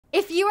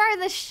If you are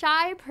the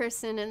shy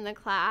person in the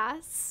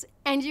class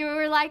and you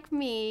were like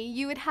me,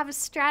 you would have a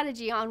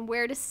strategy on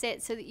where to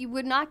sit so that you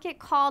would not get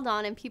called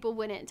on and people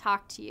wouldn't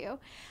talk to you.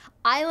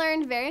 I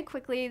learned very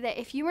quickly that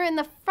if you were in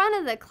the front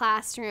of the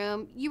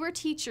classroom, you were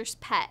teacher's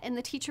pet and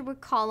the teacher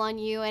would call on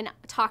you and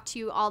talk to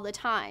you all the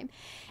time.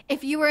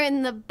 If you were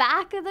in the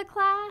back of the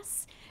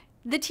class,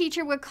 the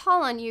teacher would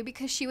call on you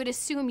because she would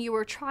assume you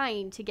were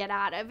trying to get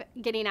out of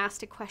getting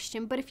asked a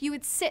question. But if you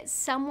would sit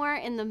somewhere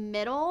in the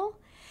middle,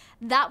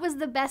 that was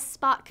the best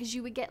spot because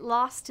you would get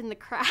lost in the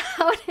crowd.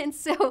 And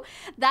so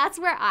that's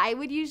where I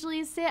would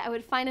usually sit. I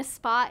would find a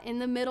spot in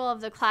the middle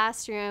of the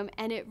classroom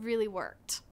and it really worked.